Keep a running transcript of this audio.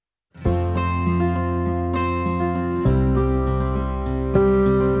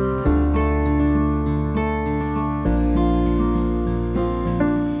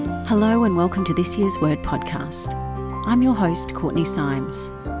Hello and welcome to this year's Word podcast. I'm your host, Courtney Symes.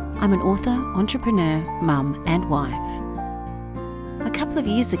 I'm an author, entrepreneur, mum and wife. A couple of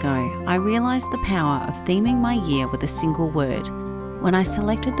years ago, I realised the power of theming my year with a single word when I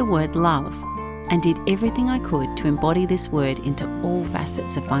selected the word love and did everything I could to embody this word into all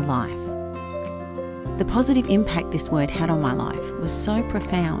facets of my life. The positive impact this word had on my life was so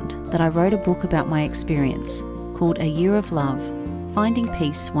profound that I wrote a book about my experience called A Year of Love, Finding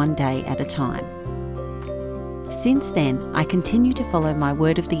Peace One Day at a Time. Since then, I continue to follow my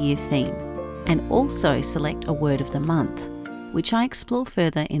Word of the Year theme and also select a Word of the Month, which I explore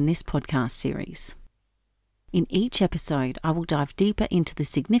further in this podcast series. In each episode, I will dive deeper into the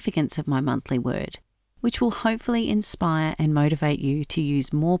significance of my monthly word, which will hopefully inspire and motivate you to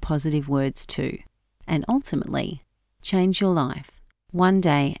use more positive words too, and ultimately, change your life, one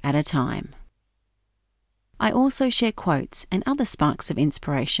day at a time. I also share quotes and other sparks of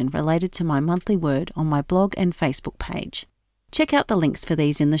inspiration related to my monthly word on my blog and Facebook page. Check out the links for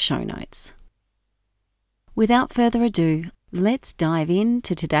these in the show notes. Without further ado, let's dive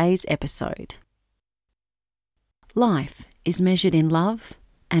into today's episode. Life is measured in love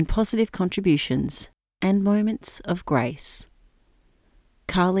and positive contributions and moments of grace.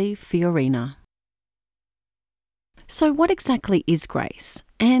 Carly Fiorina. So what exactly is grace?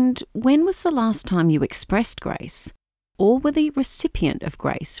 And when was the last time you expressed grace or were the recipient of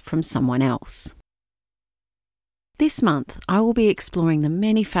grace from someone else? This month, I will be exploring the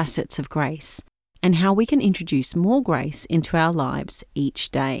many facets of grace and how we can introduce more grace into our lives each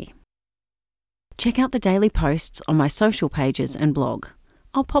day. Check out the daily posts on my social pages and blog.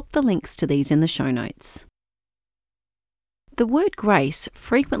 I'll pop the links to these in the show notes. The word grace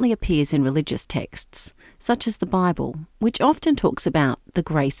frequently appears in religious texts, such as the Bible, which often talks about the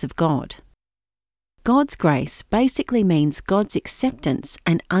grace of God. God's grace basically means God's acceptance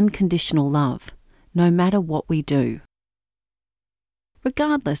and unconditional love, no matter what we do.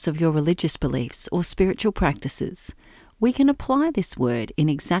 Regardless of your religious beliefs or spiritual practices, we can apply this word in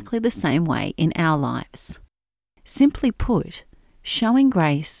exactly the same way in our lives. Simply put, showing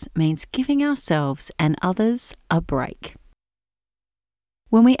grace means giving ourselves and others a break.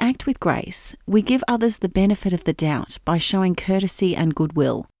 When we act with grace, we give others the benefit of the doubt by showing courtesy and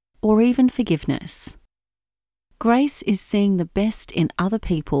goodwill, or even forgiveness. Grace is seeing the best in other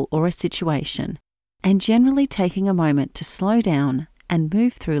people or a situation, and generally taking a moment to slow down and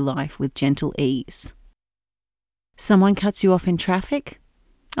move through life with gentle ease. Someone cuts you off in traffic?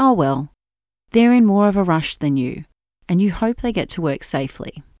 Oh well, they're in more of a rush than you, and you hope they get to work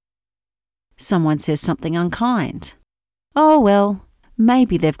safely. Someone says something unkind? Oh well,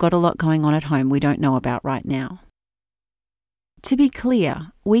 maybe they've got a lot going on at home we don't know about right now. To be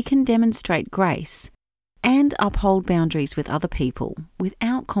clear, we can demonstrate grace and uphold boundaries with other people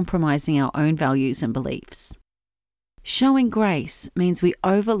without compromising our own values and beliefs. Showing grace means we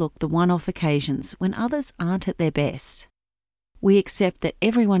overlook the one-off occasions when others aren't at their best. We accept that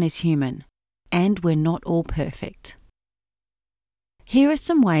everyone is human and we're not all perfect. Here are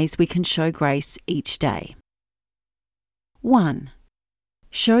some ways we can show grace each day. 1.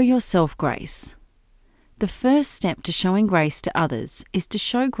 Show yourself grace. The first step to showing grace to others is to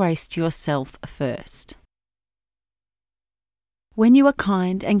show grace to yourself first. When you are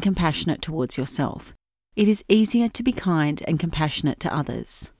kind and compassionate towards yourself, it is easier to be kind and compassionate to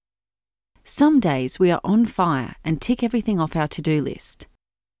others. Some days we are on fire and tick everything off our to-do list,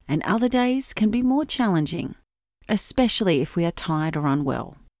 and other days can be more challenging, especially if we are tired or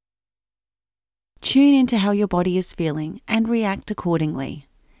unwell. Tune into how your body is feeling and react accordingly.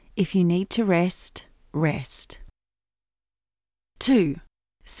 If you need to rest, rest. 2.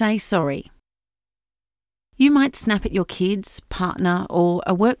 Say sorry. You might snap at your kids, partner, or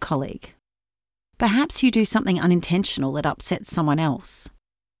a work colleague. Perhaps you do something unintentional that upsets someone else.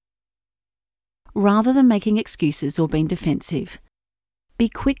 Rather than making excuses or being defensive, be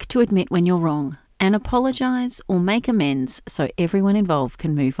quick to admit when you're wrong and apologise or make amends so everyone involved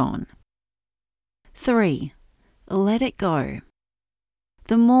can move on. 3. Let it go.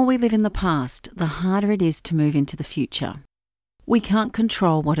 The more we live in the past, the harder it is to move into the future. We can't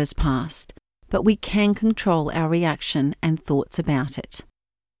control what has passed, but we can control our reaction and thoughts about it.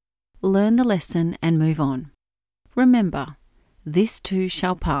 Learn the lesson and move on. Remember, this too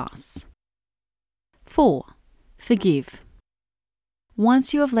shall pass. 4. Forgive.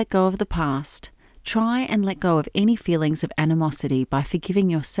 Once you have let go of the past, try and let go of any feelings of animosity by forgiving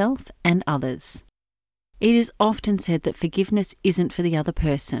yourself and others. It is often said that forgiveness isn't for the other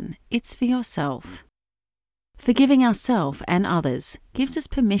person, it's for yourself. Forgiving ourselves and others gives us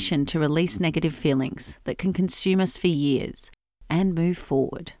permission to release negative feelings that can consume us for years and move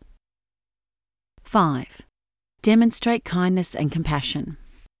forward. 5. Demonstrate kindness and compassion.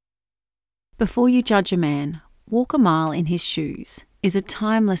 Before you judge a man, walk a mile in his shoes is a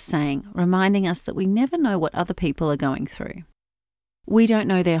timeless saying reminding us that we never know what other people are going through. We don't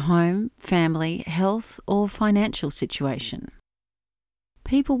know their home, family, health, or financial situation.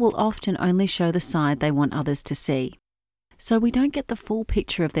 People will often only show the side they want others to see, so we don't get the full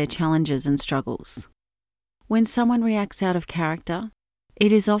picture of their challenges and struggles. When someone reacts out of character,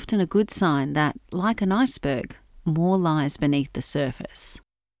 it is often a good sign that, like an iceberg, more lies beneath the surface.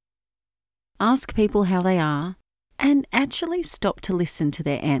 Ask people how they are, and actually stop to listen to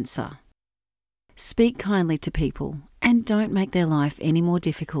their answer. Speak kindly to people and don't make their life any more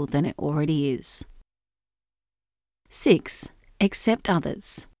difficult than it already is. 6. Accept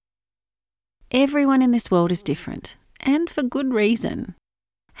others. Everyone in this world is different, and for good reason.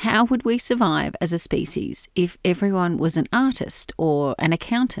 How would we survive as a species if everyone was an artist or an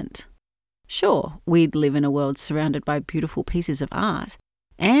accountant? Sure, we'd live in a world surrounded by beautiful pieces of art,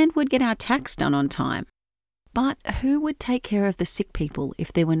 and would get our tax done on time. But who would take care of the sick people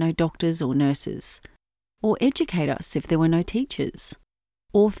if there were no doctors or nurses? Or educate us if there were no teachers?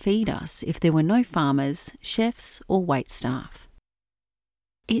 Or feed us if there were no farmers, chefs, or waitstaff?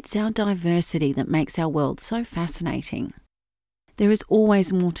 It's our diversity that makes our world so fascinating. There is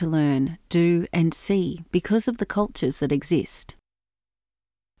always more to learn, do, and see because of the cultures that exist.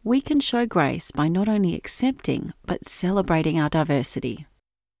 We can show grace by not only accepting, but celebrating our diversity.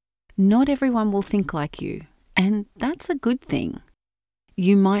 Not everyone will think like you, and that's a good thing.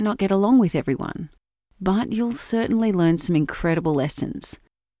 You might not get along with everyone, but you'll certainly learn some incredible lessons,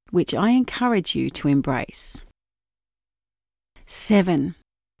 which I encourage you to embrace. 7.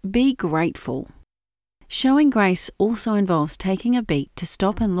 Be grateful. Showing grace also involves taking a beat to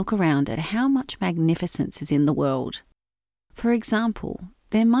stop and look around at how much magnificence is in the world. For example,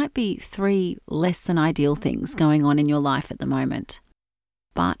 there might be 3 less than ideal things going on in your life at the moment,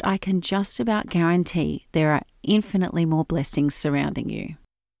 but I can just about guarantee there are infinitely more blessings surrounding you.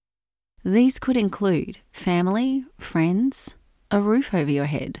 These could include family, friends, a roof over your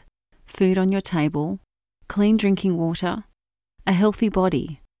head, food on your table, clean drinking water, a healthy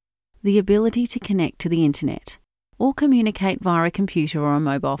body, the ability to connect to the internet or communicate via a computer or a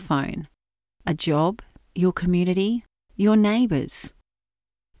mobile phone, a job, your community, your neighbours,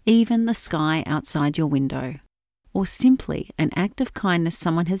 even the sky outside your window, or simply an act of kindness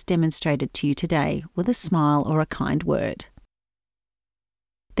someone has demonstrated to you today with a smile or a kind word.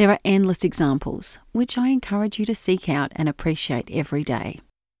 There are endless examples, which I encourage you to seek out and appreciate every day.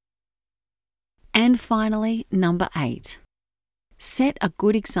 And finally, number 8. Set a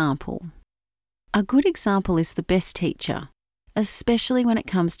good example. A good example is the best teacher, especially when it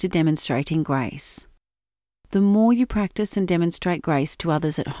comes to demonstrating grace. The more you practice and demonstrate grace to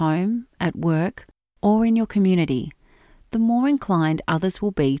others at home, at work, or in your community, the more inclined others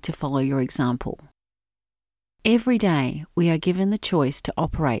will be to follow your example. Every day, we are given the choice to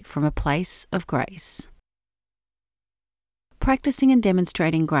operate from a place of grace. Practicing and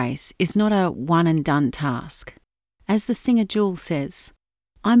demonstrating grace is not a one-and-done task. As the singer Jules says,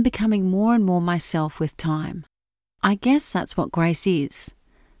 I'm becoming more and more myself with time. I guess that's what grace is,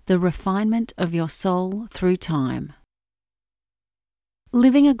 the refinement of your soul through time.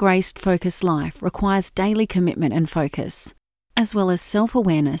 Living a grace-focused life requires daily commitment and focus, as well as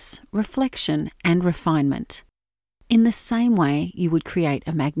self-awareness, reflection, and refinement, in the same way you would create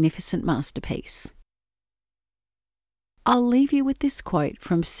a magnificent masterpiece. I'll leave you with this quote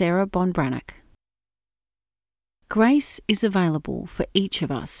from Sarah Bon Brannock. Grace is available for each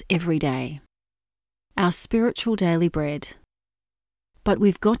of us every day, our spiritual daily bread. But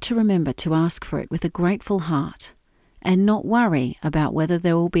we've got to remember to ask for it with a grateful heart and not worry about whether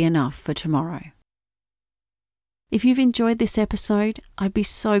there will be enough for tomorrow. If you've enjoyed this episode, I'd be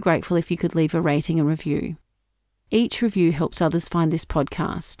so grateful if you could leave a rating and review. Each review helps others find this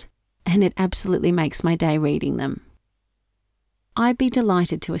podcast, and it absolutely makes my day reading them. I'd be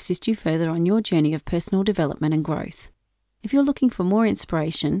delighted to assist you further on your journey of personal development and growth. If you're looking for more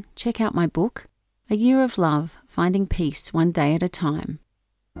inspiration, check out my book, A Year of Love, Finding Peace One Day at a Time.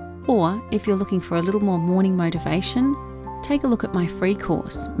 Or, if you're looking for a little more morning motivation, take a look at my free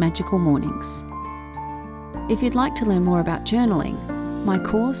course, Magical Mornings. If you'd like to learn more about journaling, my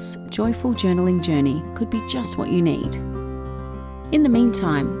course, Joyful Journaling Journey, could be just what you need. In the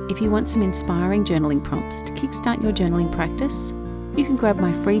meantime, if you want some inspiring journaling prompts to kickstart your journaling practice, you can grab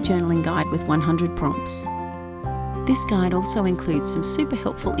my free journaling guide with 100 prompts. This guide also includes some super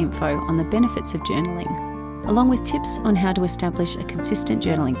helpful info on the benefits of journaling, along with tips on how to establish a consistent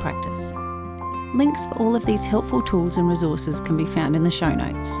journaling practice. Links for all of these helpful tools and resources can be found in the show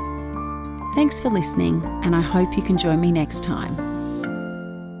notes. Thanks for listening, and I hope you can join me next time.